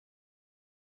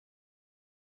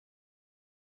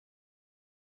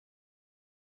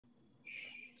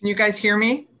Can you guys hear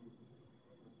me?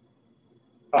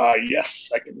 Yes,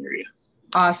 I can hear you.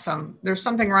 Awesome. There's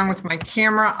something wrong with my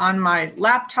camera on my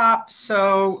laptop,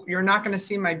 so you're not going to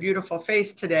see my beautiful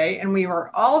face today. And we are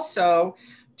also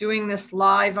doing this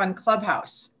live on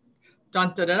Clubhouse.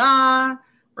 Dun, da, da, da.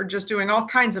 We're just doing all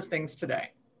kinds of things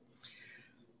today.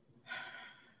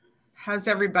 How's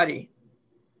everybody?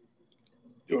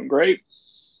 Doing great.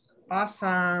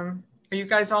 Awesome. Are you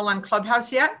guys all on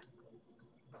Clubhouse yet?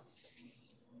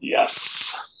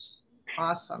 Yes.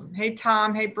 Awesome. Hey,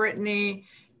 Tom. Hey, Brittany.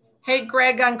 Hey,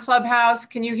 Greg on Clubhouse.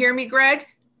 Can you hear me, Greg?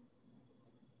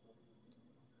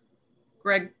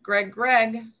 Greg.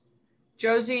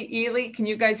 Josie, Ely, can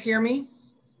you guys hear me?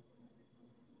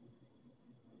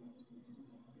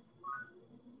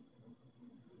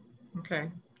 Okay.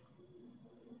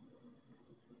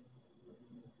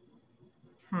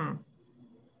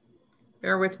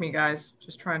 Bear with me, guys.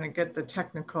 Just trying to get the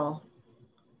technical.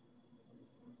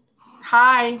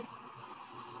 Hi.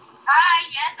 Hi,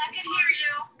 yes, I can hear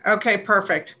you. Okay,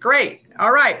 perfect. Great.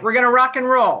 All right, we're going to rock and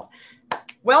roll.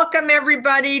 Welcome,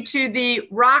 everybody, to the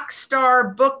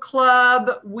Rockstar Book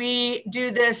Club. We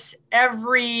do this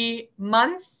every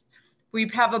month. We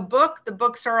have a book. The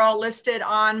books are all listed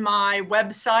on my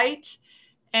website.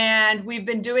 And we've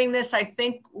been doing this, I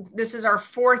think this is our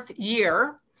 4th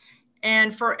year.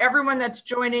 And for everyone that's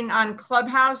joining on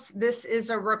Clubhouse, this is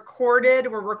we're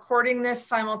recording this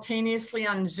simultaneously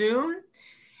on Zoom.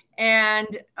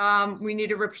 And we need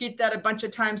to repeat that a bunch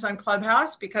of times on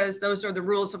Clubhouse because those are the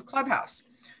rules of Clubhouse.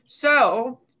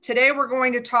 So today we're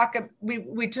going to talk,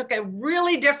 we took a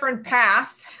really different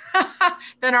path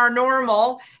than our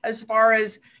normal, as far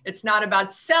as it's not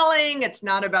about selling, it's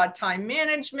not about time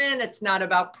management, it's not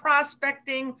about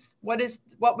prospecting.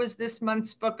 What was this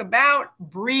month's book about?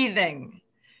 Breathing.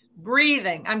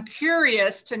 I'm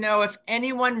curious to know if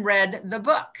anyone read the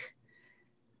book.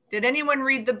 Did anyone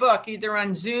read the book either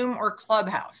on Zoom or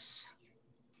Clubhouse?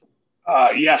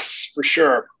 Yes, for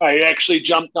sure. I actually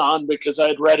jumped on because I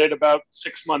had read it about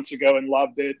 6 months ago and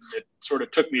loved it. It sort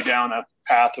of took me down a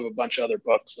path of a bunch of other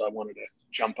books, so I wanted to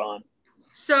jump on.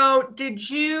 So did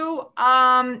you,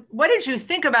 what did you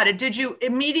think about it? Did you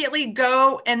immediately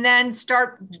go and then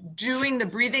start doing the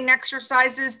breathing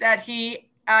exercises that he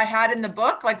had in the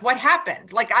book? Like what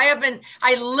happened? Like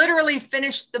I literally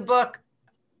finished the book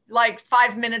like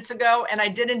 5 minutes ago and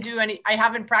I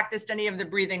haven't practiced any of the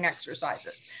breathing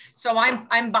exercises. So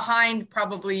I'm behind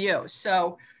probably you.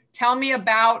 So tell me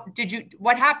about,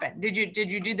 what happened? Did you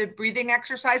do the breathing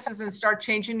exercises and start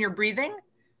changing your breathing?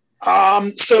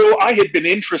 So I had been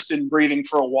interested in breathing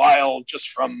for a while, just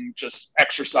from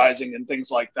exercising and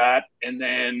things like that. And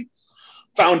then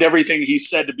found everything he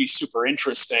said to be super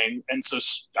interesting. And so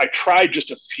I tried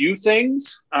just a few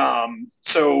things.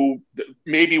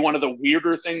 Maybe one of the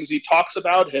weirder things he talks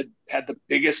about had the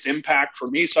biggest impact for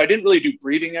me. So I didn't really do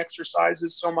breathing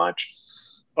exercises so much,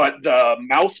 but the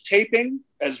mouth taping,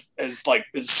 as like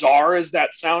bizarre as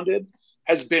that sounded,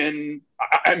 has been,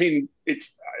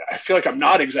 I feel like I'm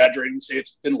not exaggerating to say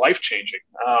it's been life-changing.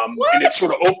 And it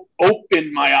sort of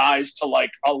opened my eyes to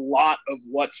like a lot of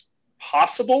what's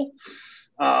possible.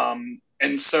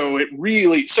 And so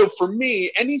so for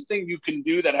me, anything you can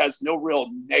do that has no real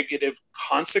negative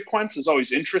consequence is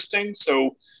always interesting.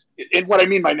 So, and what I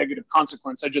mean by negative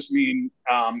consequence, I just mean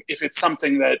if it's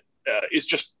something that is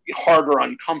just hard or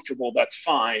uncomfortable, that's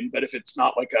fine. But if it's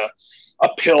not like a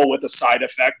pill with a side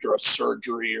effect or a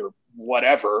surgery or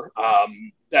whatever,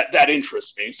 that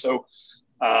interests me. So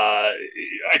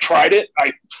I tried it.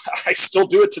 I still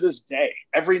do it to this day,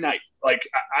 every night. Like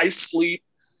I sleep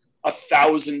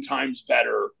 1,000 times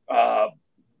better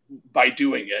by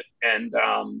doing it. And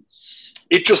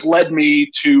it just led me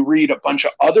to read a bunch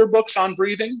of other books on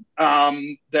breathing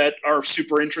that are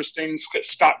super interesting.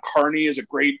 Scott Carney is a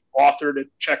great author to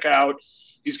check out.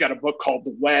 He's got a book called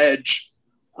The Wedge.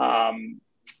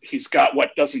 He's got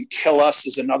What Doesn't Kill Us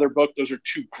is another book. Those are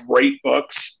 2 great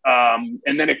books.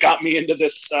 And then it got me into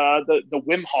this, the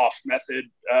Wim Hof method.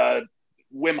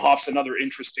 Wim Hof's another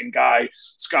interesting guy.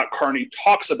 Scott Carney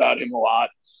talks about him a lot,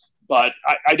 but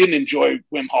I didn't enjoy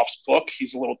Wim Hof's book.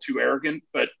 He's a little too arrogant,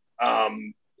 but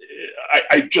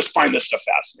I just find this stuff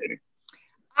fascinating.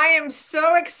 I am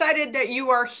so excited that you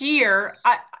are here.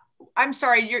 I'm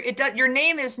sorry, your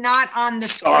name is not on the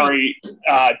screen. Sorry,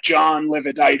 John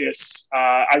Lividitis.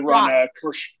 I run a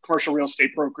commercial real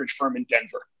estate brokerage firm in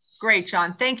Denver. Great,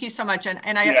 John. Thank you so much. And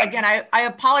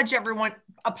I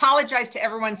apologize to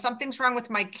everyone. Something's wrong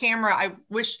with my camera.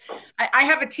 I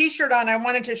have a t-shirt on I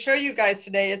wanted to show you guys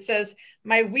today. It says,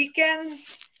 "My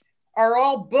weekends are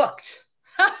all booked."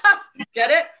 Get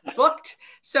it? Booked.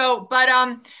 So,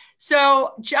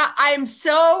 So I'm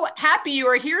so happy you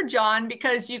are here, John,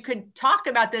 because you could talk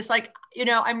about this. Like,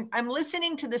 I'm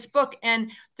listening to this book,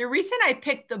 and the reason I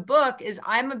picked the book is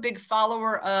I'm a big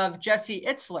follower of Jesse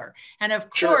Itzler. And of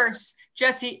course,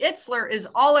 Jesse Itzler is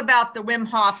all about the Wim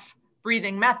Hof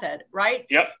breathing method, right?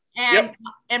 Yep.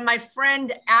 And my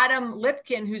friend Adam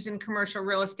Lipkin, who's in commercial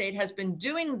real estate, has been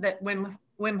doing the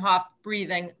Wim Hof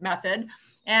breathing method.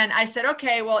 And I said,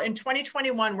 okay, well, in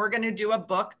 2021, we're going to do a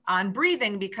book on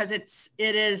breathing because it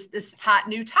is this hot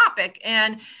new topic.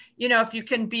 And, if you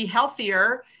can be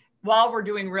healthier while we're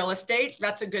doing real estate,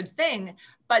 that's a good thing.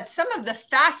 But some of the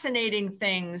fascinating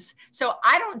things, so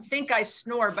I don't think I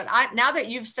snore, but now that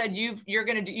you've said you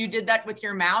did that with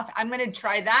your mouth, I'm going to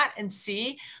try that and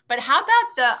see. But how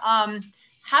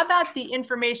about the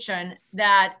information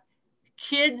that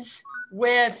kids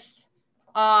with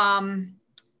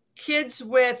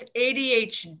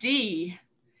ADHD,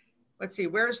 let's see,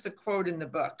 where's the quote in the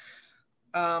book?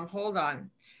 Hold on.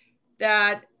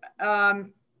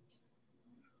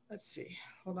 Let's see,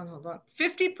 hold on.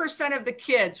 50% of the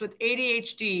kids with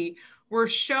ADHD were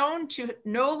shown to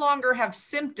no longer have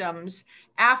symptoms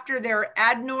after their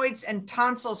adenoids and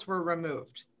tonsils were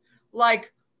removed.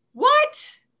 Like,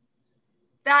 what?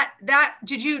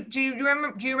 Do you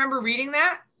remember reading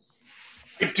that?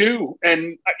 I do.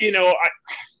 And,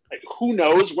 who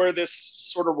knows where this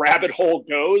sort of rabbit hole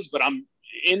goes, but I'm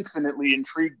infinitely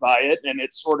intrigued by it. And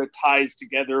it sort of ties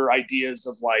together ideas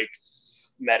of like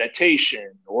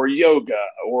meditation or yoga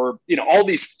or, all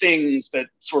these things that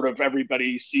sort of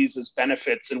everybody sees as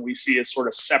benefits and we see as sort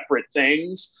of separate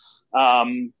things.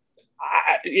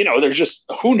 There's just,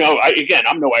 who knows? Again,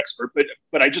 I'm no expert,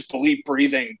 but I just believe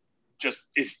breathing just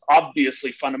is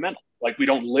obviously fundamental. Like, we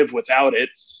don't live without it.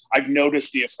 I've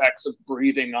noticed the effects of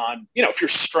breathing on, if you're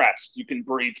stressed, you can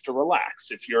breathe to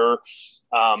relax. If you're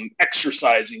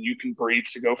exercising, you can breathe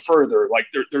to go further. Like,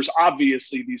 there's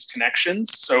obviously these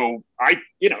connections. So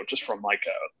just from like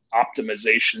a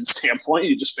optimization standpoint,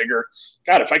 you just figure,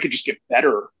 God, if I could just get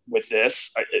better with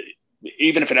this,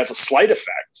 even if it has a slight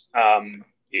effect,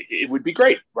 it would be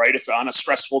great, right? If on a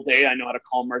stressful day, I know how to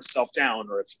calm myself down,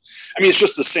 or it's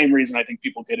just the same reason I think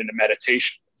people get into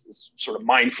meditation. It's sort of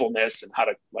mindfulness and how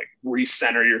to like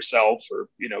recenter yourself or,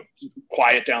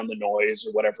 quiet down the noise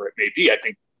or whatever it may be. I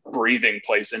think breathing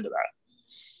plays into that.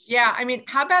 Yeah.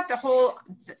 How about the whole,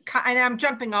 and I'm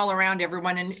jumping all around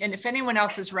everyone. And if anyone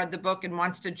else has read the book and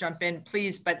wants to jump in,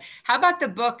 please. But how about the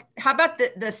book? How about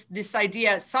this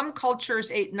idea? Some cultures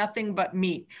ate nothing but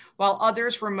meat, while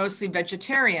others were mostly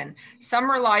vegetarian. Some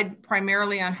relied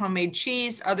primarily on homemade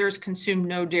cheese. Others consumed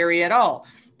no dairy at all.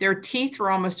 Their teeth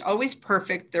were almost always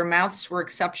perfect. Their mouths were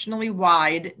exceptionally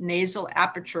wide, nasal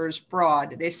apertures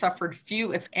broad. They suffered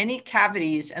few, if any,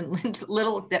 cavities and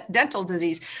little dental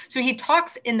disease. So he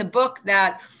talks in the book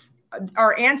that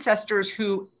our ancestors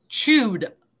who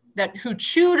chewed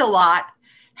a lot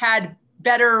had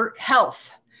better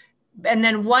health. And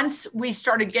then once we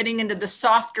started getting into the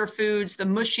softer foods, the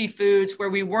mushy foods where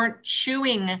we weren't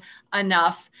chewing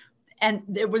enough, and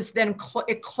it was then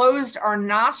it closed our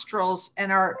nostrils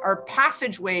and our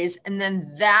passageways. And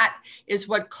then that is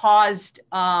what caused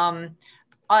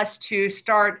us to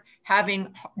start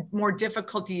having more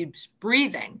difficulty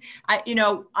breathing.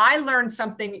 I learned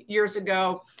something years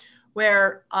ago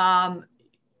where I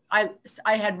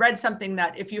had read something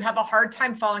that if you have a hard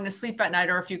time falling asleep at night,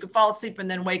 or if you could fall asleep and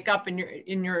then wake up and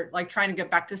you're like trying to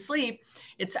get back to sleep,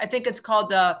 I think it's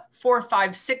called the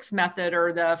 4-5-6 method,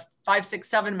 or the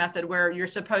 5-6-7 method, where you're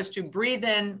supposed to breathe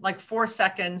in like 4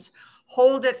 seconds,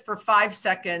 hold it for 5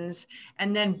 seconds,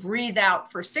 and then breathe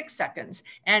out for 6 seconds.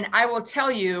 And I will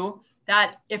tell you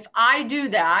that if I do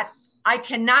that, I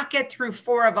cannot get through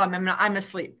 4 of them and I'm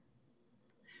asleep.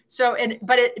 So,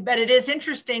 but it is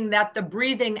interesting that the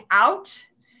breathing out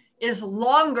is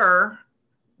longer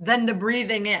than the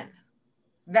breathing in.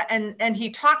 And he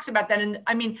talks about that. And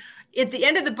at the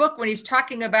end of the book, when he's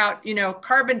talking about,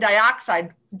 carbon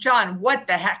dioxide, John, what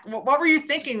the heck? What were you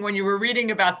thinking when you were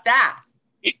reading about that?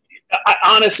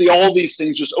 Honestly, all these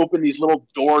things just open these little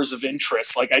doors of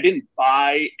interest. Like, I didn't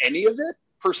buy any of it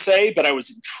per se, but I was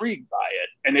intrigued by it.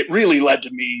 And it really led to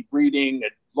me reading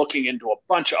and looking into a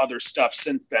bunch of other stuff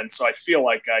since then. So I feel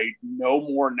like I know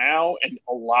more now, and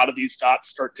a lot of these dots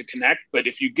start to connect. But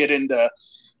if you get into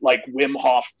like Wim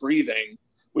Hof breathing,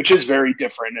 which is very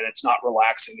different, and it's not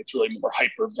relaxing, it's really more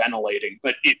hyperventilating,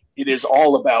 but it is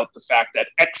all about the fact that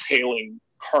exhaling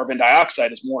carbon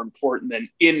dioxide is more important than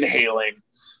inhaling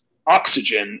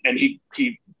oxygen. And he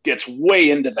gets way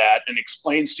into that and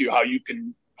explains to you how you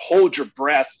can hold your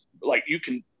breath. Like,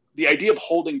 the idea of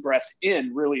holding breath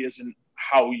in really isn't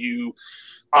how you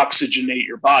oxygenate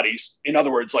your bodies. In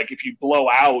other words, like if you blow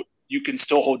out, you can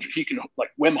still hold, he can,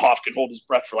 like Wim Hof can hold his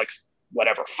breath for like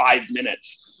whatever, 5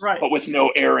 minutes, right, but with no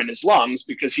air in his lungs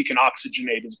because he can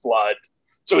oxygenate his blood.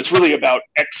 So it's really about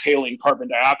exhaling carbon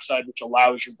dioxide, which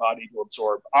allows your body to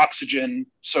absorb oxygen.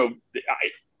 So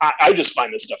I just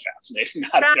find this stuff fascinating.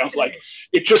 I don't know, like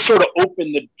it just sort of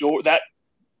opened the door, that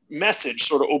message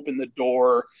sort of opened the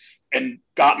door and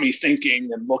got me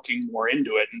thinking and looking more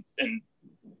into it and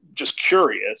just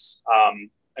curious.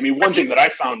 I mean, one thing that I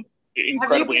found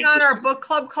incredibly interesting. Have you been on our book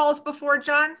club calls before,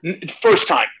 John? First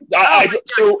time.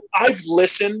 So I've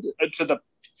listened to the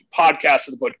podcast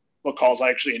of the book calls. I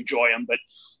actually enjoy them, but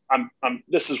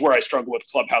this is where I struggle with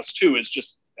Clubhouse too, is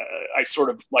just I sort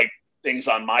of like things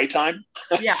on my time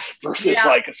versus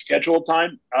like a scheduled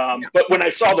time. But when I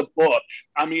saw the book,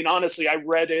 I mean, honestly, I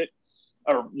read it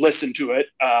or listened to it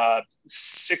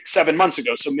 6-7 months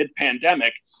ago, so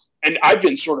mid-pandemic, and I've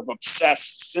been sort of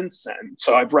obsessed since then.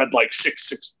 So I've read like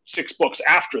six books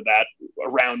after that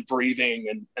around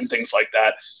breathing and things like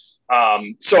that.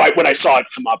 So when I saw it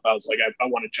come up, I was like, I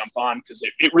want to jump on because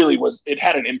it really was, it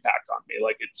had an impact on me.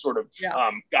 Like it sort of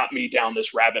got me down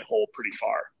this rabbit hole pretty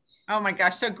far. Oh my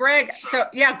gosh. So Greg,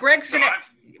 Greg's going to,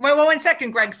 wait 1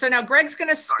 second, Greg. So now Greg's going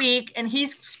to speak and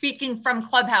he's speaking from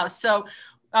Clubhouse. So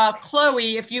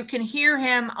Chloe, if you can hear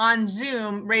him on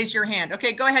Zoom, raise your hand.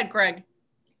 Okay, go ahead, Greg.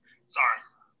 Sorry.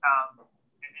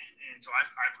 And so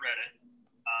I've read it.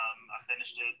 I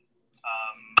finished it a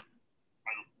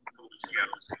couple weeks ago.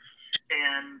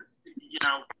 And, you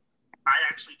know, I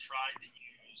actually tried to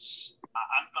use,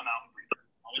 I'm a mouth breather.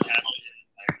 Always have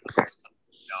been.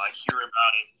 You know, I hear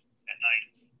about it at night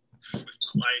with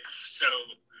my wife. So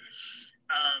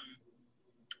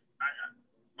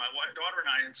my daughter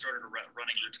and I had started a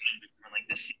running routine on like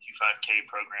this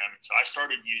C25K program. And so I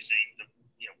started using the,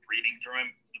 breathing through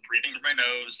my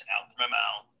nose and out through my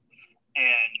mouth.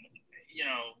 And, you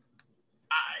know,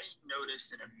 I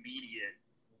noticed an immediate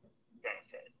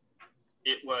benefit.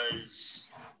 It was,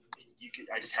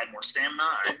 I just had more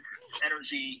stamina,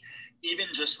 energy, even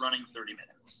just running 30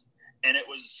 minutes. And it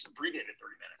was abbreviated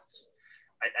 30 minutes.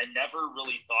 I never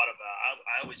really thought about,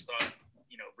 I always thought,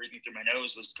 breathing through my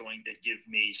nose was going to give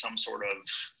me some sort of,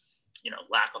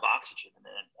 lack of oxygen.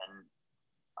 And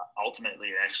ultimately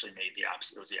it actually made the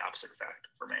opposite. It was the opposite effect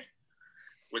for me,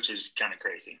 which is kind of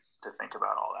crazy to think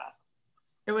about all that.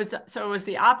 It was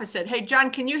the opposite. Hey,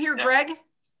 John, can you hear Greg?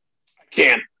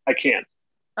 I can.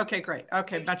 Okay, great.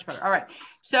 Okay, much better. All right.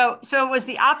 So it was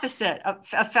the opposite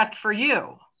effect for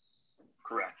you.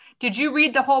 Correct. Did you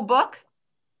read the whole book?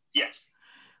 Yes.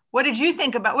 What did you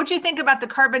think about the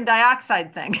carbon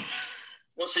dioxide thing?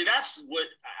 Well, see, that's what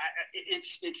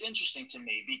it's interesting to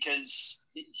me because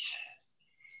we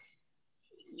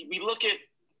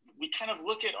kind of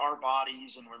look at our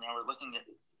bodies and we're looking at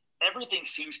everything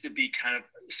seems to be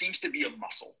a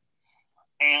muscle,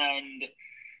 and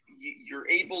you're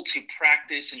able to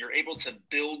practice and you're able to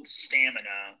build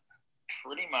stamina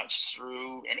pretty much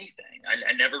through anything.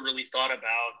 I never really thought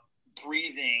about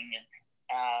breathing,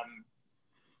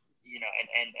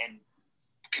 and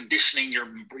conditioning your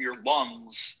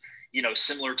lungs,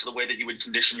 similar to the way that you would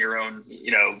condition your own,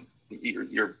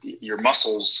 your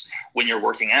muscles when you're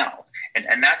working out.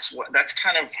 And that's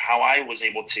kind of how I was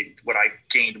able to, what I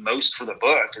gained most for the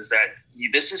book is that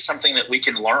this is something that we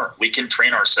can learn. We can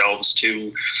train ourselves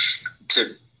to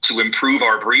improve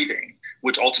our breathing,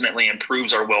 which ultimately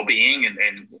improves our well-being and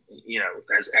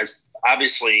has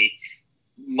obviously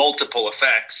multiple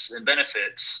effects and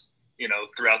benefits,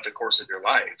 throughout the course of your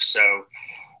life. So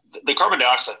the carbon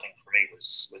dioxide thing for me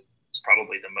was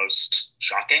probably the most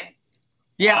shocking.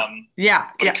 But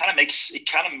it kind of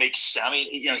makes, I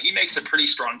mean, he makes a pretty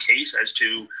strong case as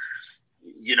to,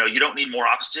 you don't need more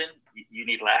oxygen, you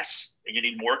need less, and you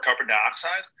need more carbon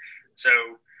dioxide. So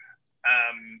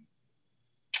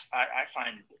I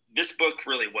find this book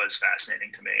really was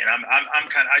fascinating to me, and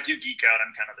I do geek out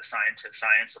on kind of the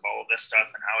science of all of this stuff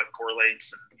and how it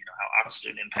correlates, and how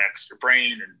oxygen impacts your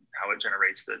brain and how it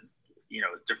generates the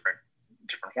different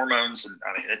hormones, and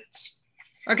I mean it's.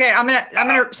 Okay, I'm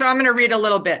gonna read a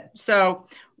little bit. So,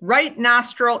 right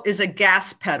nostril is a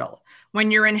gas pedal.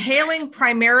 When you're inhaling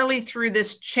primarily through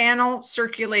this channel,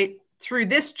 circulation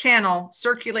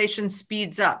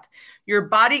speeds up. Your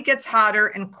body gets hotter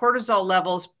and cortisol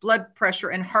levels, blood pressure,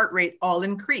 and heart rate all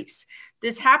increase.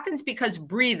 This happens because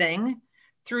breathing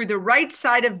through the right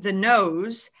side of the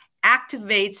nose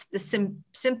activates the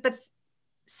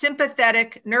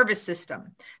sympathetic nervous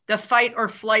system, the fight or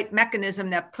flight mechanism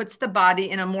that puts the body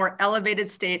in a more elevated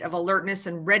state of alertness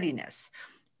and readiness.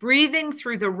 Breathing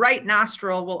through the right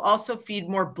nostril will also feed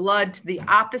more blood to the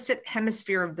opposite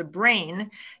hemisphere of the brain,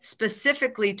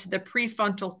 specifically to the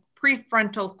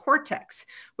prefrontal cortex,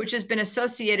 which has been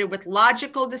associated with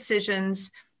logical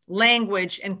decisions,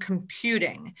 language, and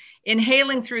computing.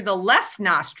 Inhaling through the left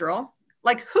nostril,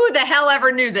 like who the hell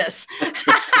ever knew this?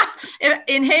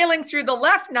 Inhaling through the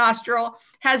left nostril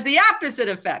has the opposite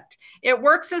effect. It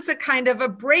works as a kind of a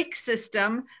brake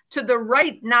system to the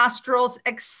right nostril's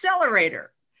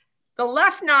accelerator. The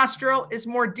left nostril is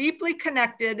more deeply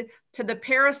connected to the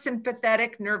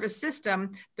parasympathetic nervous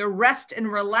system, the rest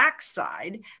and relax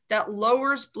side, that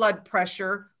lowers blood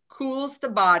pressure, cools the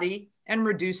body, and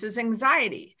reduces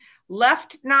anxiety.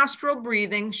 Left nostril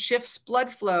breathing shifts blood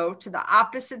flow to the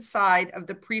opposite side of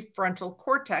the prefrontal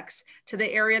cortex, to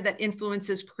the area that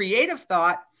influences creative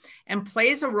thought and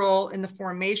plays a role in the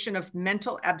formation of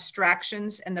mental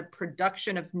abstractions and the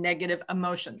production of negative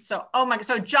emotions. So, oh my,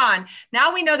 so John,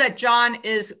 now we know that John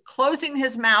is closing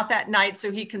his mouth at night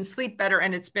so he can sleep better,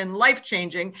 and it's been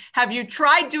life-changing. Have you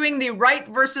tried doing the right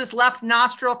versus left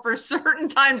nostril for certain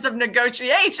times of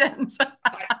negotiations?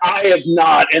 I have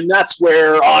not, and that's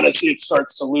where honestly it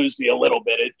starts to lose me a little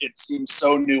bit. It seems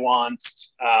so nuanced,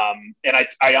 and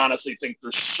I honestly think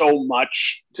there's so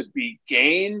much to be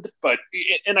gained,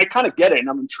 and I kind of get it, and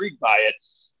I'm intrigued by it.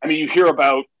 I mean, you hear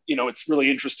about, it's really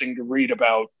interesting to read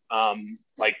about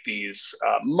like these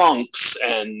monks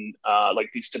and like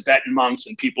these Tibetan monks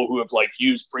and people who have like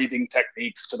used breathing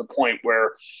techniques to the point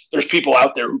where there's people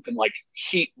out there who can like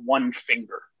heat one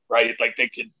finger, right? Like they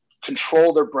could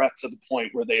control their breath to the point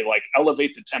where they like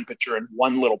elevate the temperature in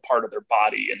one little part of their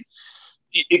body. And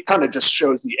it kind of just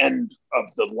shows the end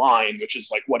of the line, which is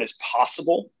like what is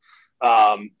possible.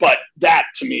 But that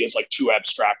to me is like too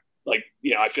abstract. Like,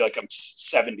 I feel like I'm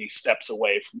 70 steps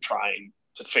away from trying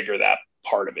to figure that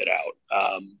part of it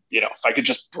out. If I could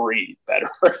just breathe better,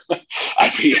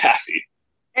 I'd be happy.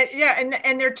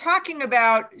 And they're talking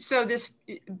about, so this,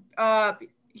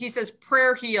 he says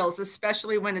prayer heals,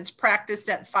 especially when it's practiced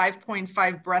at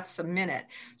 5.5 breaths a minute.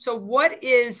 So what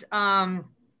is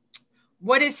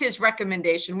his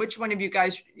recommendation? Which one of you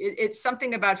guys, it's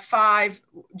something about 5.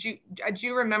 Do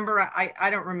you remember? I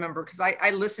don't remember, because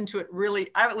I listened to it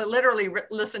I literally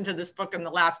listened to this book in the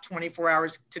last 24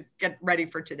 hours to get ready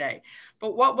for today.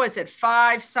 But what was it?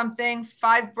 5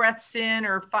 breaths in,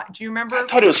 or 5, do you remember? I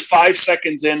thought it was 5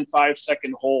 seconds in, 5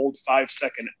 second hold, 5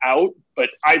 second out,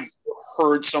 but I've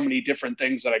heard so many different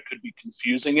things that I could be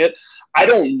confusing it. I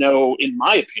don't know, in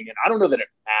my opinion, I don't know that it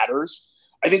matters.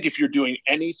 I think if you're doing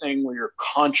anything where you're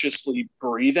consciously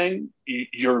breathing,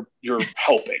 you're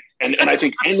helping. And I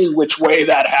think any which way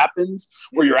that happens,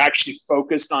 where you're actually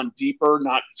focused on deeper,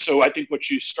 so I think what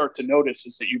you start to notice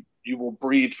is that you will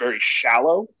breathe very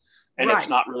shallow, and right. It's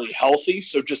not really healthy.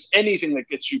 So just anything that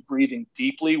gets you breathing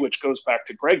deeply, which goes back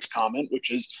to Greg's comment,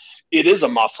 which is it is a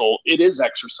muscle, it is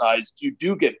exercise. You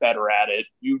do get better at it.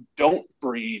 You don't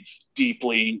breathe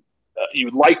deeply.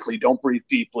 You likely don't breathe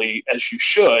deeply as you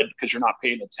should because you're not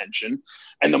paying attention.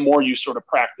 And the more you sort of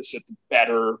practice it, the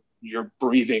better your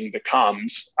breathing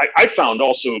becomes. I found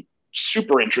also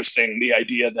super interesting the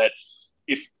idea that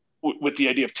with the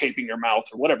idea of taping your mouth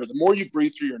or whatever, the more you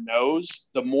breathe through your nose,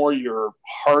 the more you're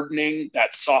hardening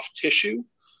that soft tissue,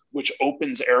 which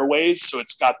opens airways. So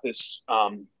it's got this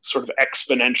sort of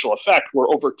exponential effect where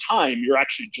over time, you're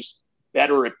actually just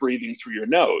better at breathing through your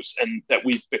nose, and that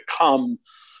we've become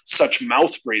such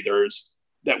mouth breathers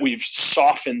that we've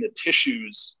softened the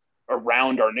tissues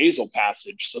around our nasal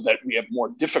passage so that we have more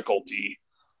difficulty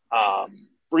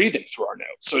breathing through our nose.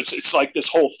 So it's like this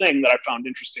whole thing that I found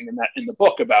interesting in the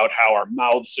book about how our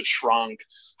mouths have shrunk,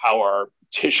 how our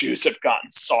tissues have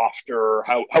gotten softer,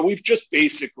 how we've just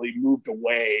basically moved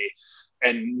away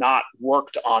and not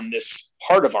worked on this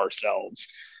part of ourselves.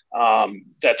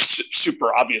 That's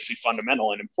super obviously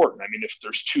fundamental and important. I mean, if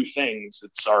there's 2 things,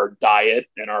 it's our diet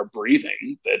and our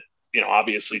breathing that,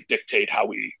 obviously dictate how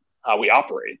we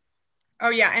operate. Oh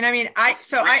yeah. And I mean,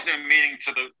 brings new meaning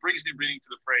to the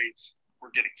phrase, we're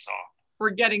getting soft. We're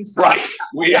getting soft.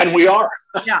 Right. We are.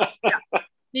 Yeah.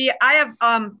 I have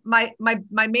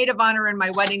my maid of honor in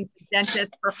my wedding is a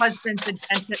dentist. Her husband's a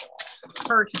dentist.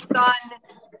 Her son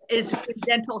is in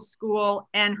dental school,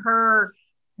 and her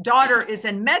daughter is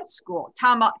in med school.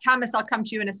 Thomas, I'll come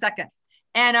to you in a second.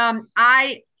 And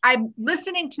I'm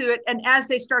listening to it, and as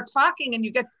they start talking, and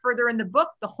you get further in the book,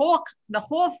 the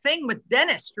whole thing with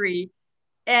dentistry,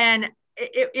 and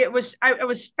it was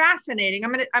fascinating.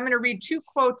 I'm gonna read 2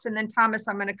 quotes, and then Thomas,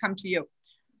 I'm gonna come to you.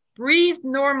 Breathe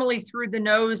normally through the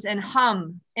nose and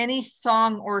hum any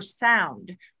song or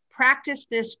sound. Practice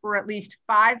this for at least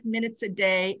 5 minutes a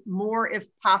day, more if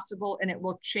possible, and it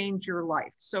will change your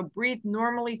life. So breathe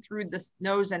normally through the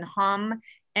nose and hum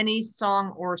any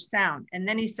song or sound. And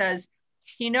then he says,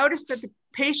 he noticed that the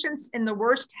patients in the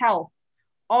worst health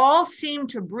all seemed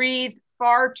to breathe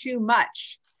far too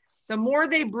much. The more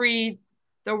they breathed,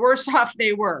 the worse off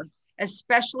they were,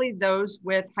 especially those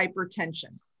with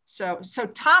hypertension. So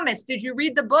Thomas, did you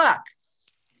read the book?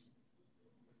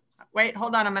 Wait,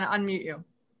 hold on, I'm gonna unmute you.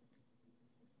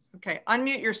 Okay,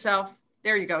 unmute yourself.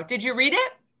 There you go. Did you read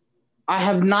it? I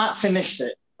have not finished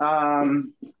it.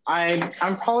 I'm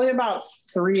probably about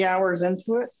 3 hours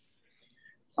into it.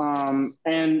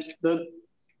 And the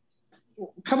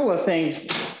couple of things,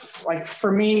 like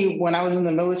for me, when I was in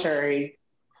the military,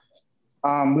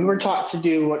 we were taught to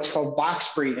do what's called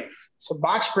box breathing. So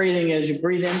box breathing is you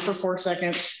breathe in for 4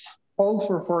 seconds, hold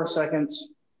for 4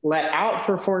 seconds, let out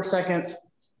for 4 seconds,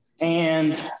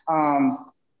 and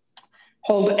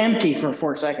hold empty for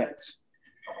 4 seconds.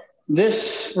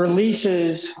 This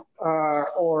releases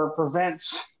or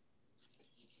prevents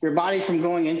your body from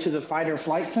going into the fight or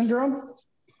flight syndrome.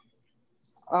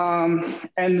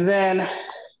 And then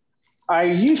I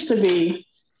used to be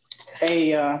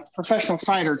a professional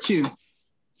fighter too.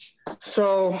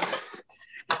 So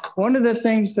one of the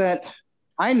things that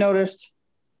I noticed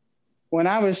when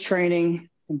I was training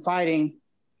and fighting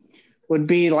would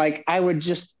be like, I would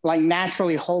just like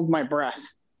naturally hold my breath.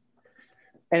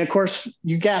 And of course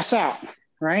you gas out,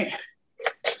 right?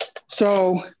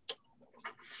 So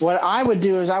what I would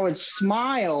do is I would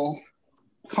smile,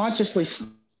 consciously.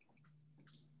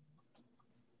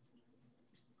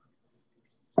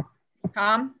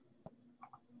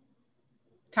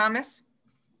 Thomas?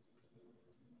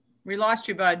 We lost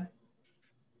you, bud.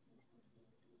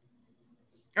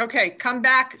 Okay, come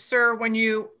back, sir, when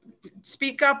you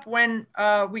speak up when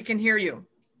we can hear you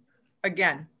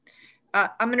again.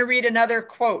 I'm going to read another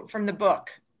quote from the book.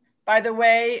 By the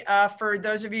way, for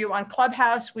those of you on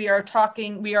Clubhouse, we are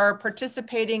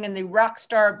participating in the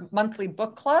Rockstar Monthly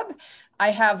Book Club. I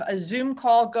have a Zoom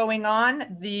call going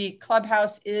on. The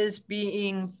Clubhouse is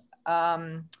being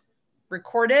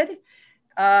recorded.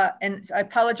 And I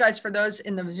apologize for those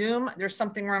in the Zoom. There's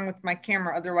something wrong with my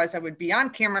camera. Otherwise I would be on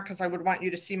camera because I would want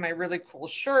you to see my really cool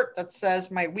shirt that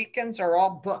says my weekends are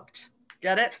all booked.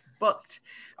 Get it? Booked.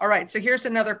 All right. So here's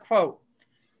another quote.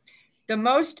 The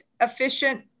most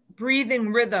efficient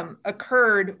breathing rhythm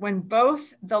occurred when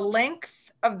both the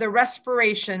length of the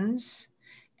respirations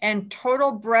and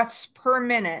total breaths per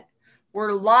minute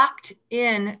were locked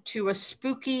in to a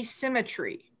spooky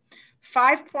symmetry.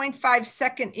 5.5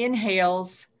 second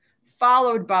inhales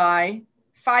followed by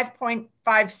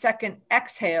 5.5 second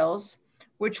exhales,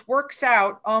 which works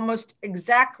out almost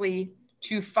exactly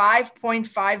to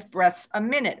 5.5 breaths a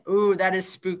minute. Ooh, that is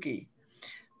spooky.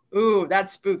 Ooh,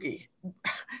 that's spooky.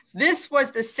 This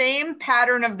was the same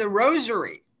pattern of the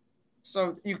rosary.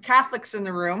 So you Catholics in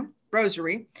the room,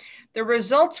 rosary. The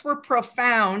results were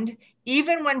profound,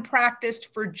 even when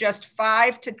practiced for just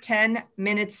 5 to 10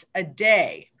 minutes a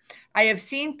day. I have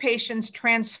seen patients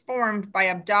transformed by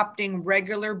adopting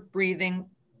regular breathing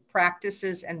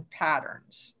practices and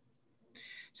patterns.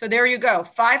 So there you go.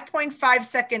 5.5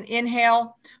 second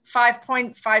inhale,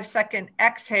 5.5 second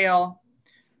exhale.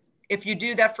 If you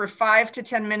do that for 5 to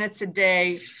 10 minutes a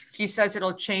day, he says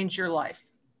it'll change your life.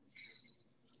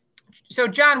 So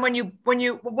John, what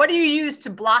do you use to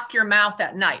block your mouth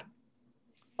at night?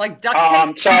 Like duct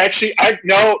tape? So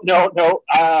no.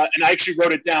 And I actually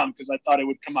wrote it down because I thought it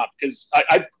would come up because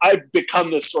I've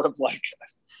become this sort of like,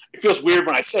 it feels weird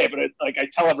when I say it, but I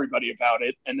tell everybody about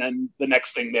it. And then the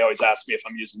next thing they always ask me if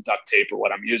I'm using duct tape or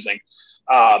what I'm using.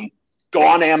 Go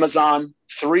on Amazon,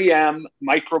 3M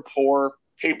micropore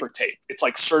paper tape. It's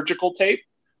like surgical tape,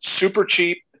 super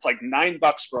cheap. It's like $9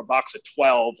 for a box of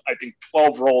 12. I think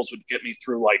 12 rolls would get me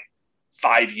through like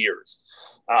 5 years.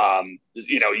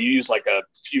 You use like a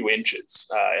few inches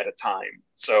at a time.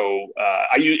 So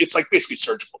it's like basically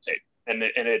surgical tape, and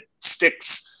it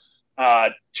sticks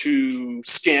to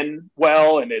skin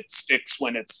well, and it sticks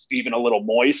when it's even a little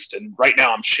moist. And right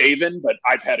now I'm shaven, but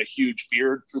I've had a huge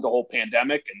beard through the whole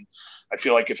pandemic, and I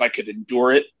feel like if I could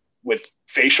endure it with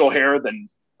facial hair, then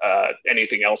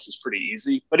anything else is pretty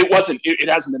easy. But it hasn't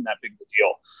been that big of a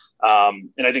deal.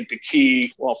 And I think the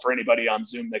key, well, for anybody on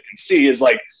Zoom that can see, is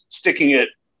like sticking it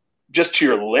just to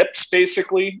your lips,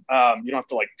 basically. You don't have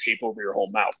to like tape over your whole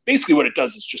mouth. Basically what it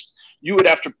does is just, you would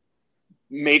have to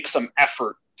make some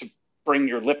effort to bring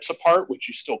your lips apart, which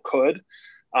you still could.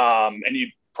 And you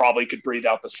probably could breathe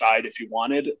out the side if you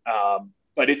wanted.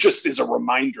 But it just is a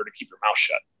reminder to keep your mouth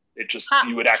shut.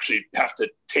 You would actually have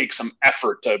to take some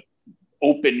effort to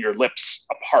open your lips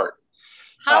apart.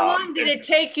 How long did it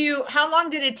take you? How long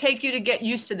did it take you to get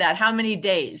used to that? How many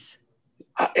days?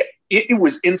 It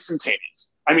was instantaneous.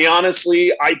 I mean,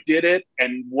 honestly, I did it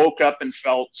and woke up and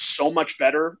felt so much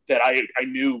better that I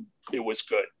knew it was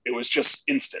good. It was just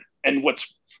instant. And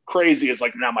what's crazy is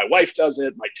like now my wife does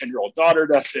it, my 10-year-old daughter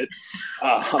does it.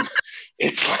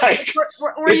 It's like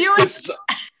were you a snorer?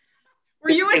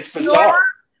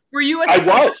 Were you a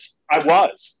snorer? I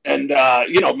was. And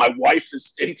you know, my wife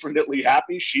is infinitely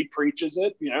happy. She preaches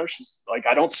it, you know, she's like,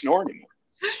 I don't snore anymore.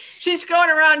 She's going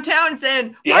around town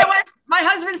saying, my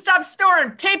husband stopped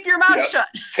snoring. Tape your mouth shut.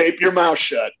 Tape your mouth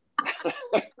shut.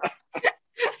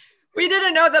 We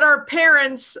didn't know that our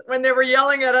parents, when they were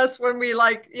yelling at us, when we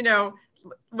like, you know,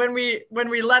 when we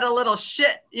let a little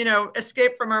shit, you know,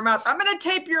 escape from our mouth, I'm going to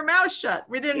tape your mouth shut.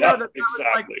 We didn't know that was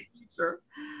like the future.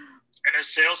 And as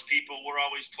salespeople, we're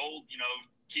always told, you know,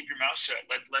 keep your mouth shut.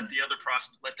 Let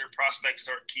their prospects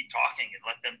keep talking and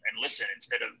let them and listen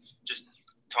instead of just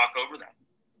talk over them.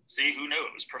 See, who knew?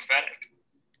 It was prophetic.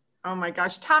 Oh my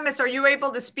gosh. Thomas, are you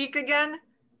able to speak again?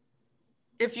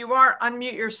 If you are,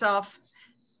 unmute yourself.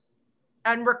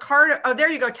 And Ricardo, oh,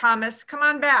 there you go, Thomas. Come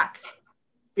on back.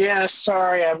 Yeah,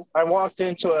 sorry. I walked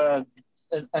into a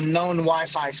known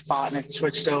Wi-Fi spot and it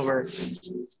switched over.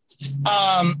 So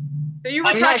you were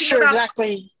I'm not sure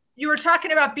exactly. You were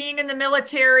talking about being in the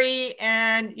military,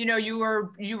 and you know you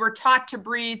were taught to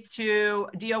breathe to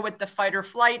deal with the fight or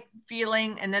flight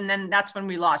feeling, and then that's when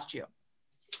we lost you.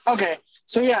 Okay,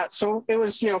 so yeah, so it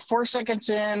was 4 seconds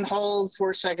in, hold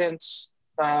 4 seconds,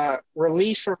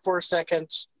 release for 4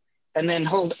 seconds, and then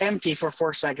hold empty for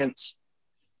 4 seconds.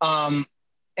 And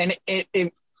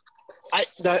the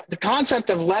concept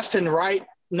of left and right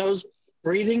nose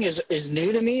breathing is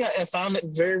new to me. I found it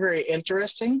very, very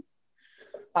interesting.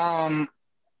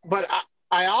 But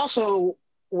I also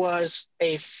was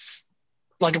a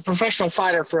professional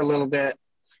fighter for a little bit.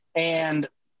 And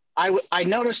I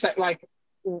noticed that like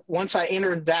once I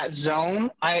entered that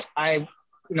zone, I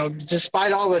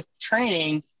despite all the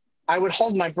training, I would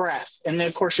hold my breath and then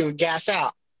of course it would gas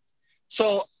out.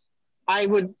 So I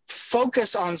would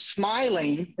focus on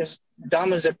smiling, as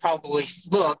dumb as it probably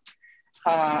looked.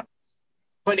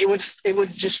 But it would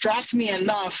distract me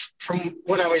enough from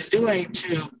what I was doing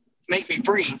to make me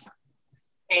breathe.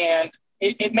 And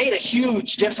it made a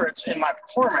huge difference in my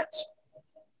performance.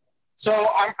 So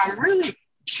I'm really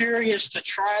curious to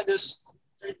try this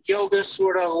yoga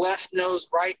sort of left nose,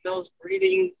 right nose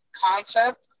breathing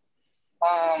concept.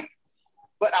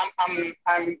 But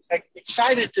I'm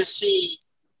excited to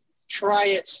try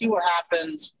it, see what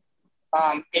happens.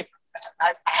 I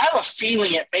have a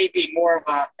feeling it may be more of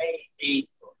a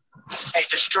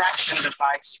distraction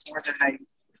device more than a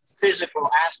physical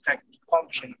aspect of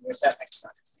function, if that makes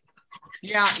sense.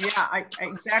 Yeah,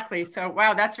 exactly. So,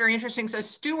 wow, that's very interesting. So,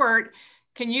 Stuart,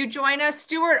 can you join us?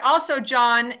 Stuart, also,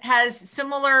 John, has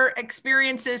similar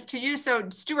experiences to you. So,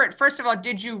 Stuart, first of all,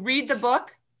 did you read the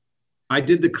book? I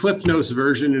did the Cliff Notes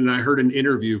version, and I heard an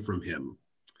interview from him.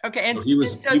 Okay, and so he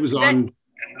was on.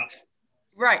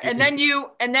 Right, and then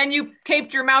you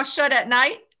taped your mouth shut at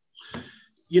night.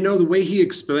 You know, the way he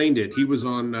explained it, he was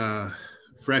on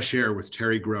Fresh Air with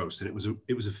Terry Gross, and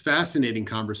it was a fascinating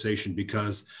conversation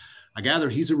because I gather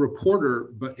he's a reporter,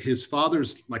 but his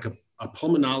father's like a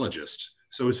pulmonologist.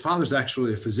 So his father's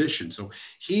actually a physician. So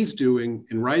he's doing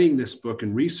and writing this book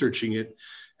and researching it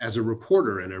as a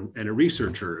reporter and a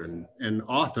researcher and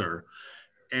author.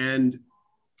 And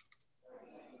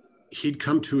he'd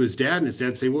come to his dad and his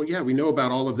dad say, well, yeah, we know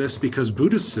about all of this because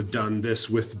Buddhists have done this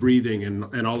with breathing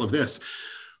and all of this.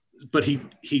 But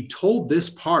he told this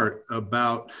part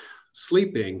about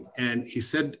sleeping, and he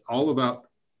said all about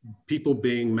people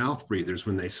being mouth breathers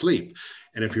when they sleep.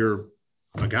 And if you're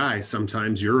a guy,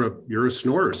 sometimes you're a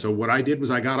snorer. So what I did was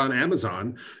I got on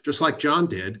Amazon, just like John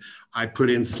did. I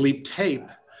put in sleep tape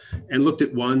and looked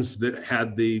at ones that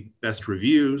had the best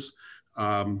reviews.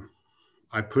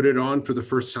 I put it on for the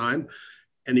first time.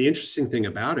 And the interesting thing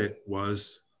about it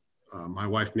was my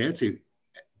wife, Nancy,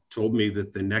 told me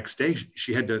that the next day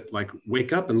she had to like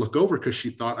wake up and look over because she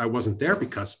thought I wasn't there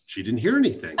because she didn't hear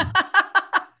anything.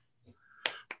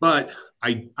 But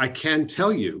I can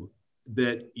tell you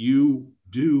that you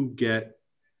do get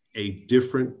a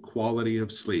different quality of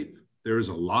sleep. There is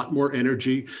a lot more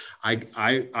energy.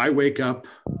 I wake up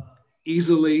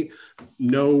easily,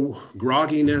 no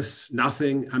grogginess,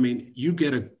 nothing. I mean, you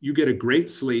get a great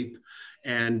sleep,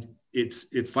 and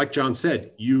it's like John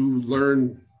said, you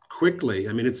learn quickly.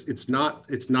 I mean, it's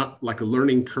not like a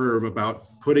learning curve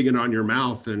about putting it on your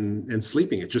mouth and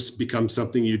sleeping. It just becomes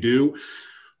something you do.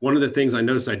 one of the things I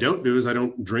notice I don't do is I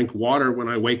don't drink water when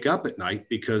I wake up at night,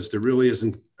 because there really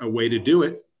isn't a way to do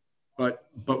it.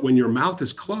 But when your mouth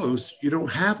is closed, you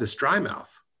don't have this dry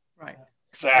mouth. Right.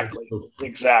 Exactly.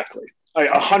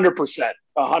 100%.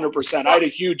 100%. I had a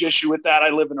huge issue with that. I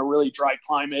live in a really dry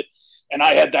climate, and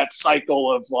I had that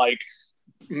cycle of like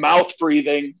mouth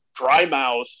breathing, dry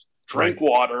mouth, drink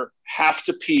water, have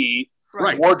to pee,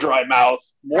 more dry mouth,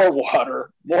 more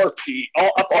water, more pee,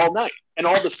 all up all night. And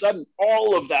all of a sudden,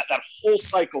 all of that whole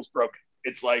cycle's broken.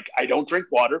 It's like, I don't drink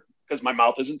water because my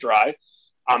mouth isn't dry.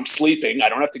 I'm sleeping. I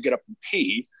don't have to get up and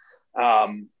pee.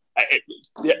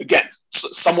 Again,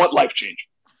 somewhat life-changing.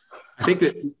 I think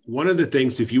that one of the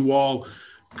things, if you all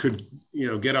could,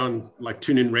 get on like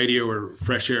TuneIn Radio or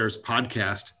Fresh Air's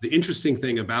podcast, the interesting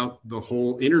thing about the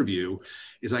whole interview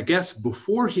is, I guess,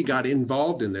 before he got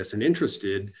involved in this and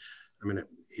interested, I mean,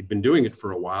 he'd been doing it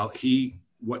for a while.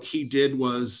 What he did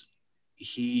was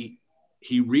he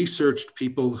researched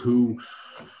people who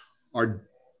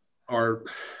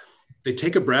they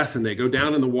take a breath and they go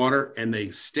down in the water and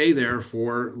they stay there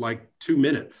for like 2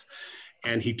 minutes.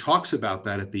 And he talks about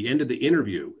that at the end of the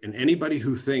interview. And anybody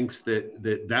who thinks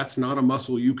that that's not a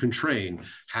muscle you can train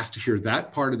has to hear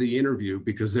that part of the interview,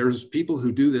 because there's people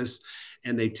who do this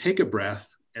and they take a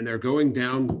breath and they're going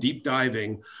down deep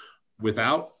diving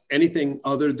without anything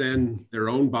other than their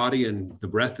own body and the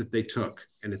breath that they took.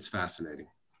 And it's fascinating.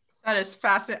 That is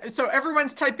fascinating. So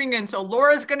everyone's typing in. So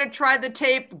Laura's going to try the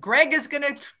tape. Greg is going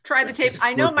to try the tape.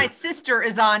 I know my sister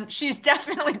is on. She's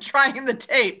definitely trying the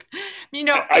tape.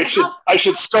 I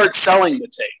should start selling the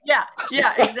tape. Yeah,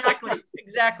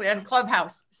 exactly. On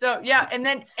Clubhouse. So yeah.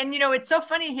 And it's so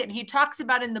funny. He talks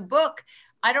about in the book,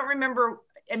 I don't remember,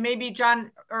 and maybe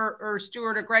John or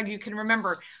Stuart or Greg, you can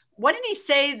remember. What did he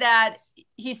say that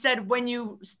he said, when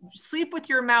you sleep with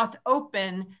your mouth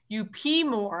open, you pee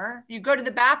more, you go to the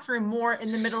bathroom more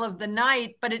in the middle of the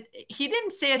night, but he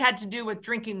didn't say it had to do with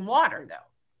drinking water though.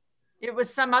 It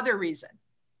was some other reason.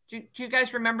 Do you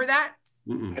guys remember that?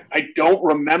 I don't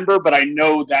remember, but I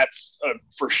know that's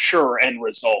for sure end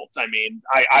result. I mean,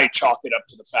 I chalk it up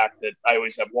to the fact that I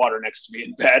always have water next to me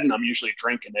in bed and I'm usually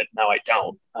drinking it. Now I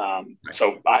don't.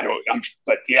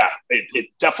 But yeah, it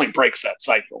definitely breaks that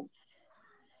cycle.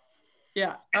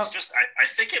 Yeah. It's just, I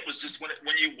think it was just when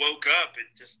you woke up,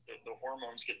 it just, the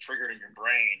hormones get triggered in your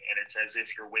brain and it's as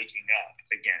if you're waking up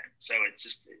again. So it's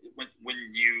just, when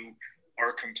you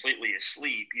are completely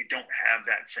asleep, you don't have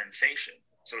that sensation.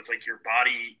 So it's like your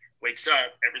body wakes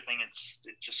up, everything, it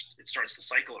starts to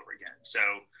cycle over again. So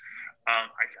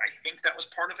I think that was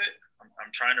part of it.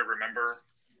 I'm trying to remember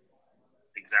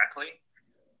exactly,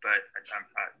 but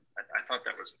I thought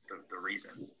that was the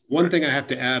reason. One thing I have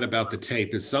to add about the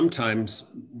tape is sometimes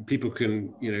people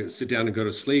can, sit down and go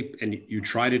to sleep, and you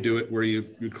try to do it where you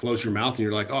close your mouth and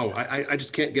you're like, oh, I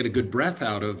just can't get a good breath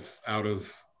out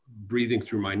of breathing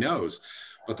through my nose.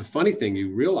 But the funny thing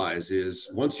you realize is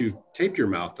once you've taped your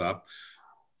mouth up,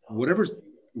 whatever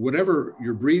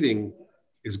you're breathing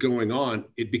is going on,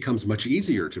 it becomes much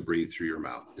easier to breathe through your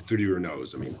mouth, through your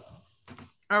nose. I mean.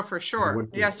 Oh, for sure.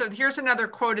 Yeah. So here's another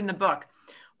quote in the book.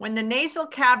 When the nasal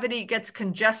cavity gets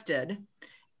congested,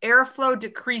 airflow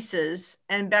decreases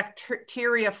and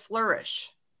bacteria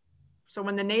flourish. So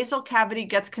when the nasal cavity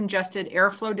gets congested,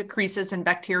 airflow decreases and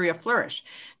bacteria flourish.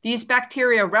 These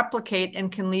bacteria replicate and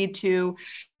can lead to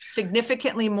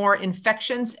significantly more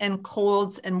infections and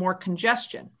colds and more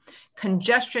congestion.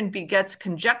 Congestion begets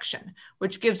congestion,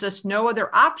 which gives us no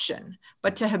other option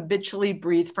but to habitually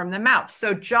breathe from the mouth.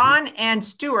 So John and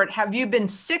Stuart, have you been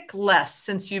sick less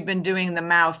since you've been doing the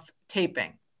mouth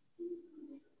taping?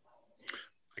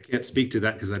 I can't speak to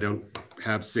that because I don't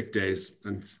have sick days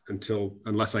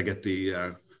unless I get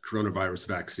the coronavirus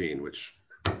vaccine, which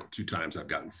 2 times I've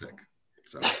gotten sick.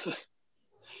 So,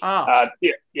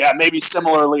 maybe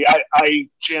similarly, I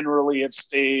generally have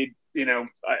stayed.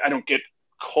 I don't get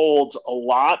colds a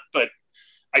lot, but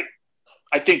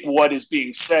I think what is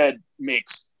being said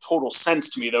makes total sense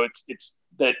to me. Though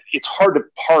it's hard to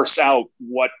parse out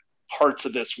what parts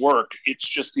of this work. It's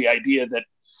just the idea that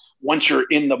once you're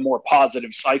in the more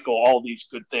positive cycle, all these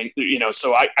good things,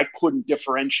 so I couldn't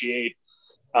differentiate.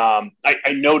 I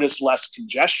notice less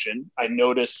congestion. I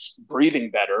notice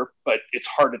breathing better, but it's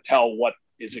hard to tell what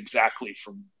is exactly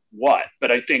from what.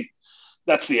 But I think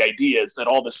that's the idea, is that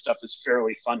all this stuff is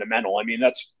fairly fundamental. I mean,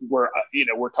 that's where,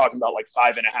 we're talking about like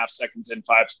 5.5 seconds in,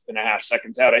 5.5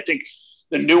 seconds out. I think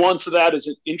the nuance of that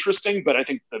is interesting, but I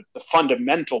think the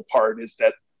fundamental part is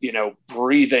that,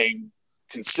 breathing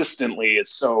consistently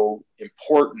is so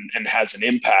important and has an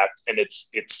impact. And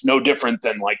it's no different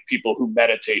than like people who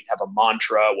meditate, have a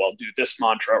mantra, well, do this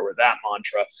mantra or that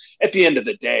mantra. At the end of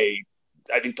the day,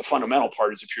 I think the fundamental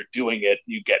part is if you're doing it,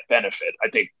 you get benefit. I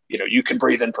think, you can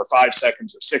breathe in for 5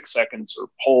 seconds or 6 seconds or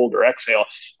hold or exhale.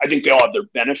 I think they all have their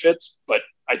benefits, but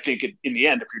I think in the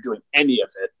end, if you're doing any of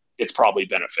it, it's probably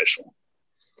beneficial.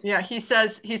 Yeah, he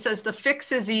says the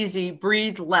fix is easy,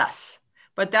 breathe less,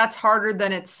 but that's harder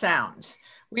than it sounds.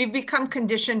 We've become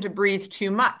conditioned to breathe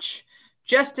too much,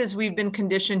 just as we've been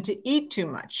conditioned to eat too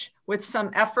much. With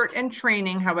some effort and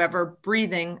training, however,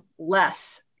 breathing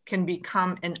less can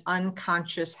become an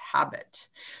unconscious habit.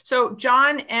 So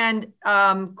John and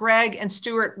Greg and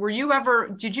Stuart,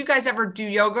 did you guys ever do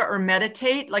yoga or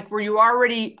meditate? Like, were you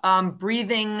already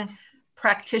breathing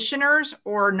practitioners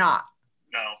or not?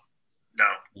 No,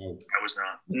 I was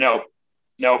not. No.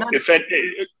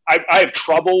 I have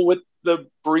trouble with the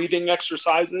breathing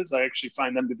exercises. I actually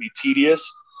find them to be tedious,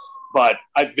 but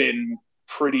I've been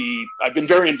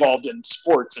very involved in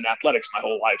sports and athletics my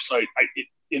whole life. So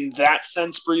in that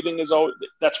sense, breathing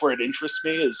that's where it interests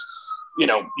me is,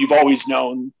 you've always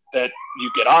known that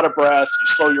you get out of breath,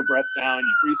 you slow your breath down,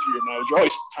 you breathe through your nose. You're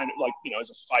always kind of like, as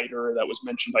a fighter, that was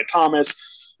mentioned by Thomas,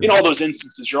 in all those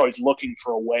instances, you're always looking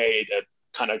for a way to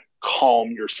kind of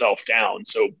calm yourself down.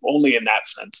 So only in that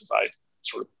sense have I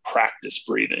sort of practiced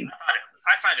breathing.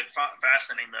 I find it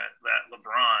fascinating that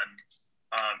LeBron,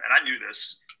 and I knew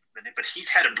this, but he's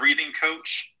had a breathing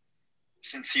coach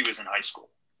since he was in high school.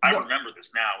 I remember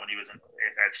this now when he was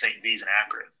at St. V's in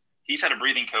Akron. He's had a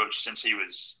breathing coach since he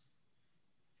was,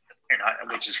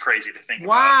 which is crazy to think about.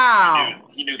 Wow.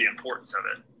 He knew the importance of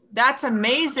it. That's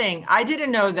amazing. I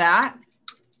didn't know that.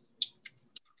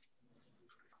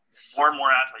 More and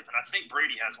more athletes, and I think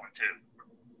Brady has one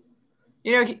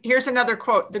too. Here's another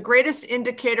quote. The greatest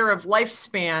indicator of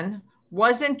lifespan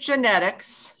wasn't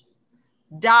genetics,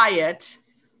 diet,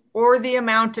 or the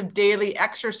amount of daily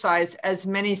exercise as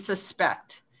many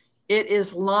suspect. It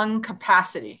is lung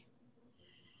capacity.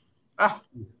 Oh,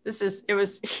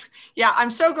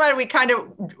 I'm so glad we kind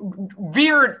of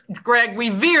veered, Greg. We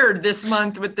veered this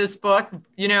month with this book,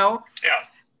 Yeah.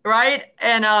 Right.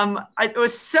 And it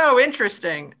was so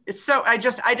interesting. I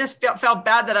just felt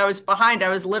bad that I was behind. I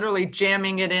was literally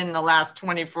jamming it in the last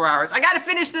 24 hours. I got to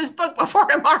finish this book before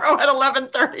tomorrow at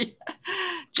 11:30.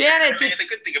 Janet. The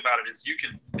good thing about it is the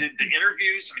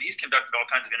interviews, he's conducted all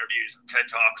kinds of interviews and TED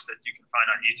Talks that you can find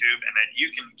on YouTube, and then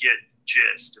you can get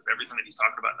gist of everything that he's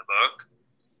talking about in the book.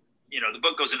 The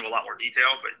book goes into a lot more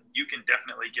detail, but you can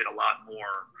definitely get a lot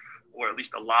more, or at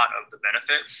least a lot of the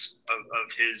benefits of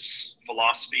his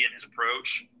philosophy and his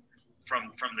approach from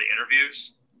the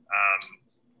interviews.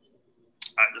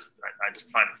 I just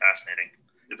find it fascinating.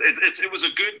 It was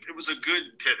a good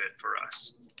pivot for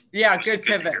us. Yeah, good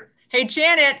pivot. Hey,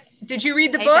 Janet, did you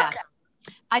read the book? Beth.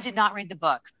 I did not read the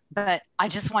book, but I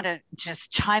just want to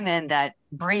chime in that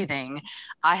breathing,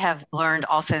 I have learned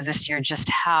also this year just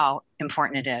how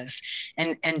important it is.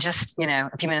 And just, a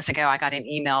few minutes ago, I got an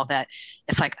email that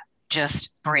it's like, just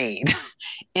breathe.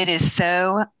 It is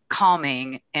so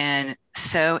calming and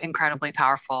so incredibly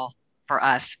powerful for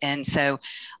us. And so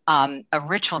a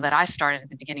ritual that I started at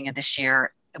the beginning of this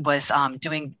year was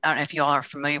doing, I don't know if you all are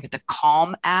familiar with the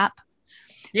Calm app.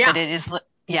 Yeah. But it is,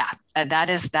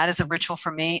 that is a ritual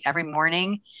for me every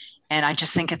morning. And I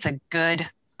just think it's a good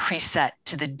preset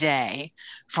to the day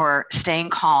for staying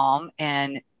calm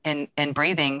and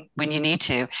breathing when you need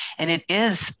to. And it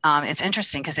is, it's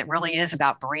interesting because it really is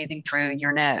about breathing through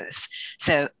your nose.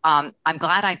 So I'm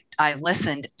glad I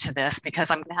listened to this because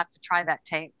I'm going to have to try that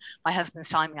tape. My husband's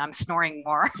telling me I'm snoring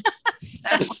more. So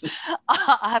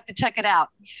I'll have to check it out.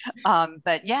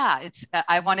 But yeah,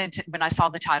 I wanted to, when I saw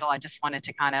the title, I just wanted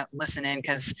to kind of listen in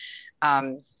because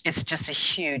it's just a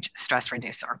huge stress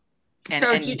reducer. And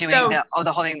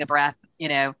the holding the breath,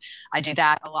 I do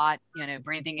that a lot,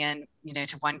 breathing in,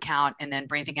 to one count and then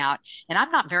breathing out. And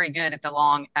I'm not very good at the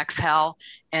long exhale.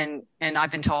 And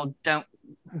I've been told, don't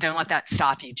let that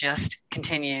stop you. Just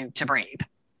continue to breathe.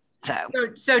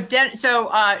 So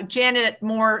Janet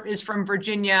Moore is from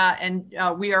Virginia and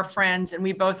we are friends and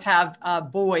we both have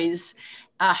boys.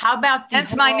 How about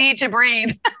that's my need to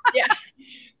breathe. Yeah.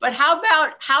 But how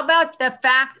about the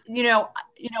fact,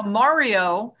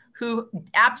 Mario, who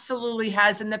absolutely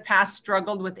has in the past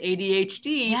struggled with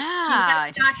ADHD. Yeah. He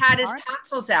has not had his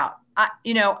tonsils out.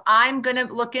 I'm going to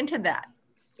look into that.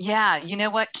 Yeah. You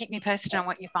know what? Keep me posted on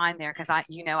what you find there. Cause I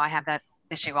have that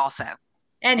issue also.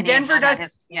 And Denver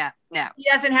does. No. He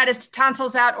hasn't had his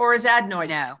tonsils out or his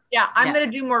adenoids. No. Yeah. I'm going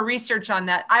to do more research on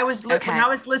that. When I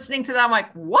was listening to that, I'm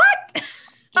like, what?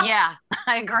 Yeah,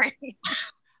 I agree.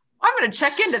 I'm going to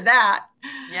check into that.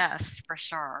 Yes, for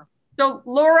sure. So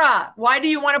Laura, why do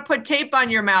you want to put tape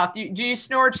on your mouth? Do you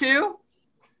snore too?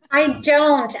 I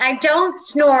don't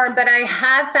snore, but I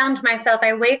have found myself,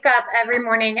 I wake up every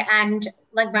morning and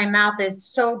like my mouth is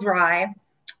so dry.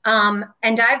 And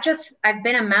I've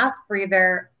been a mouth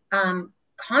breather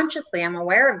consciously. I'm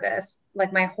aware of this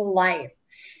like my whole life.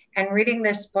 And reading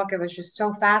this book, it was just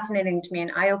so fascinating to me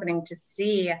and eye-opening to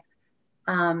see,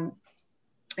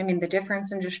 the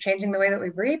difference in just changing the way that we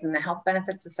breathe and the health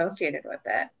benefits associated with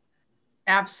it.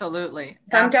 Absolutely.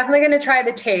 So I'm definitely going to try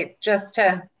the tape just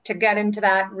to get into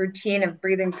that routine of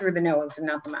breathing through the nose and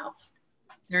not the mouth.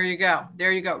 There you go.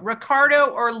 There you go. Ricardo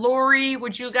or Lori,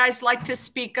 would you guys like to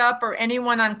speak up, or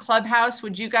anyone on Clubhouse,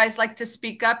 would you guys like to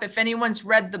speak up? If anyone's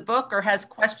read the book or has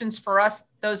questions for us,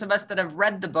 those of us that have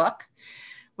read the book,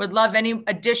 would love any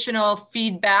additional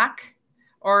feedback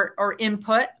or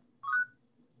input.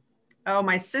 Oh,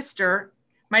 my sister,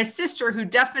 who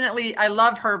definitely, I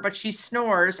love her, but she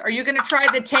snores. Are you going to try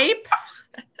the tape?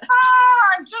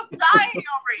 I'm just dying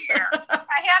over here.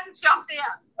 I had to jump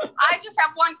in. I just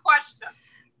have one question.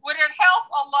 Would it help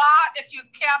a lot if you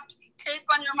kept tape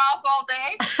on your mouth all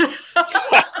day?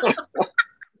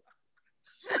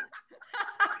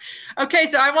 Okay,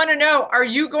 so I want to know, are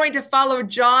you going to follow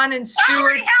John and Stuart? I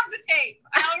already have the tape.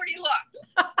 I already looked.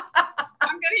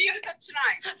 I'm going to use it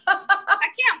tonight. I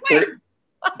can't wait.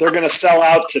 They're going to sell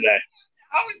out today.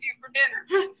 Hose you for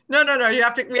dinner. No.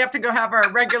 We have to go have our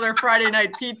regular Friday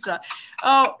night pizza.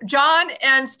 Oh, John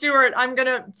and Stuart, I'm going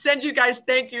to send you guys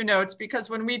thank you notes because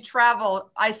when we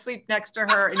travel, I sleep next to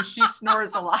her and she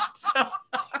snores a lot. So.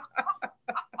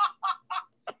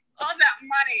 All that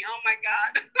money. Oh my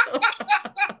God.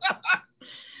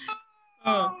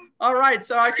 Oh, all right.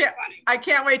 So I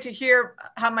can't wait to hear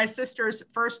how my sister's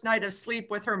first night of sleep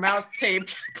with her mouth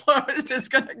taped closed is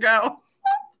going to go.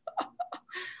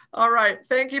 All right.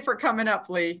 Thank you for coming up,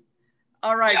 Lee.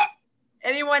 All right. Yeah.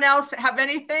 Anyone else have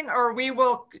anything, or we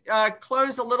will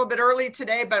close a little bit early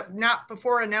today, but not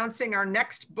before announcing our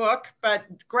next book. But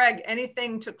Greg,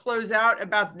 anything to close out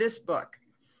about this book?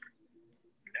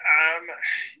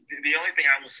 The only thing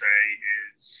I will say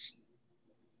is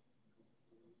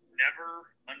never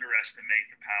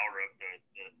underestimate the power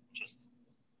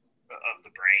of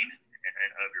the brain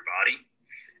and of your body.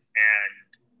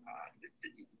 And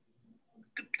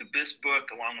this book,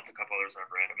 along with a couple others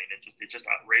I've read, it just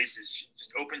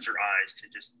opens your eyes to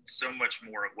just so much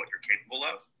more of what you're capable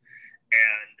of,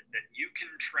 and that you can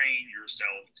train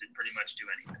yourself to pretty much do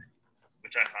anything,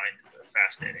 which I find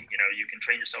fascinating. You can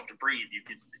train yourself to breathe. You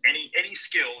can any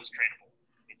skill is trainable.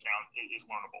 Is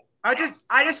learnable.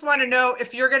 I just want to know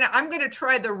if I'm going to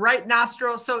try the right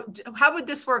nostril. So how would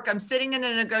this work? I'm sitting in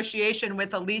a negotiation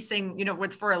with a leasing,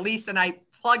 for a lease, and I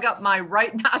plug up my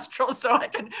right nostril so I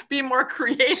can be more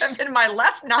creative in my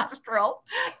left nostril.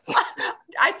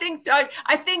 I think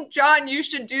John, you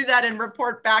should do that and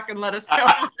report back and let us know.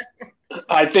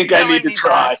 I think I need to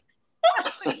try.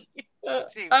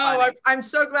 I'm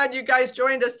so glad you guys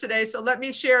joined us today. So let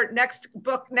me share next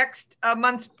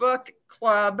month's book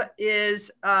club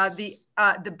is the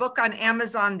book on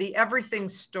Amazon, The Everything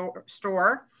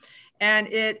Store. And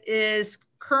it is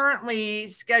currently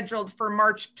scheduled for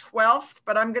March 12th,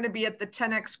 but I'm going to be at the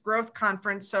 10X Growth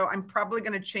Conference, so I'm probably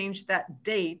going to change that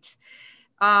date.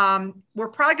 We're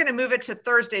probably going to move it to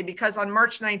Thursday because on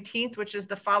March 19th, which is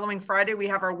the following Friday, we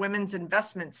have our Women's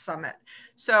Investment Summit.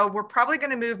 So we're probably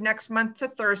going to move next month to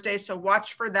Thursday. So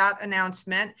watch for that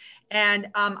announcement.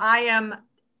 And I am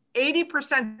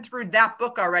 80% through that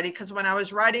book already because when I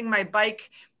was riding my bike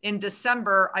in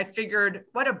December, I figured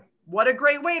what a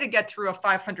great way to get through a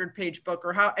 500-page book,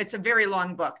 or how it's a very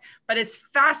long book, but it's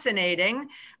fascinating.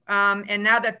 And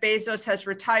now that Bezos has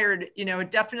retired,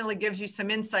 it definitely gives you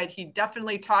some insight. He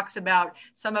definitely talks about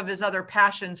some of his other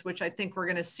passions, which I think we're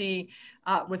going to see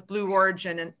with Blue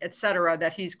Origin and et cetera,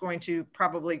 that he's going to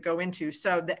probably go into.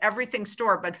 So the Everything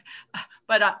Store,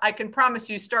 but I can promise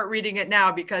you start reading it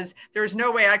now because there's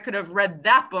no way I could have read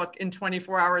that book in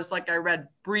 24 hours like I read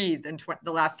Breathe in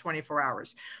the last 24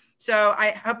 hours. So I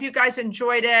hope you guys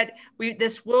enjoyed it.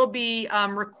 This will be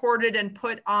recorded and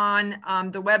put on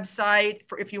the website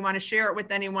if you want to share it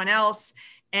with anyone else.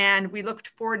 And we look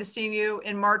forward to seeing you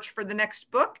in March for the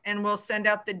next book, and we'll send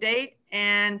out the date.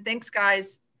 And thanks,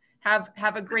 guys. Have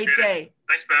a great day.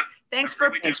 Thanks, Beth. Thanks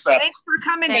for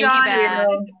coming, Thank John, you, and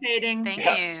participating. Thank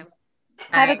you.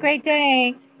 Have a great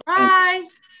day. Bye.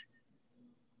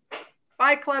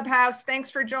 Bye, Clubhouse. Thanks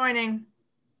for joining.